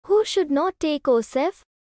Who should not take Oceff?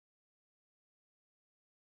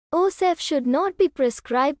 Oceff should not be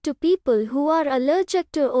prescribed to people who are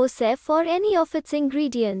allergic to Oceff or any of its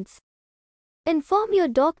ingredients. Inform your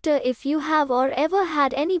doctor if you have or ever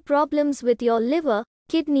had any problems with your liver,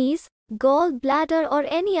 kidneys, gall bladder or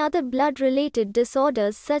any other blood-related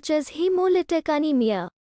disorders such as hemolytic anemia.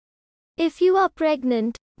 If you are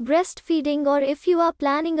pregnant, breastfeeding or if you are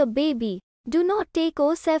planning a baby, do not take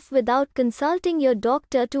Oceff without consulting your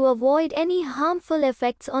doctor to avoid any harmful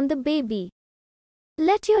effects on the baby.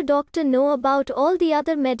 Let your doctor know about all the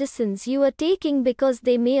other medicines you are taking because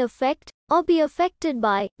they may affect, or be affected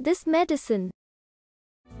by, this medicine.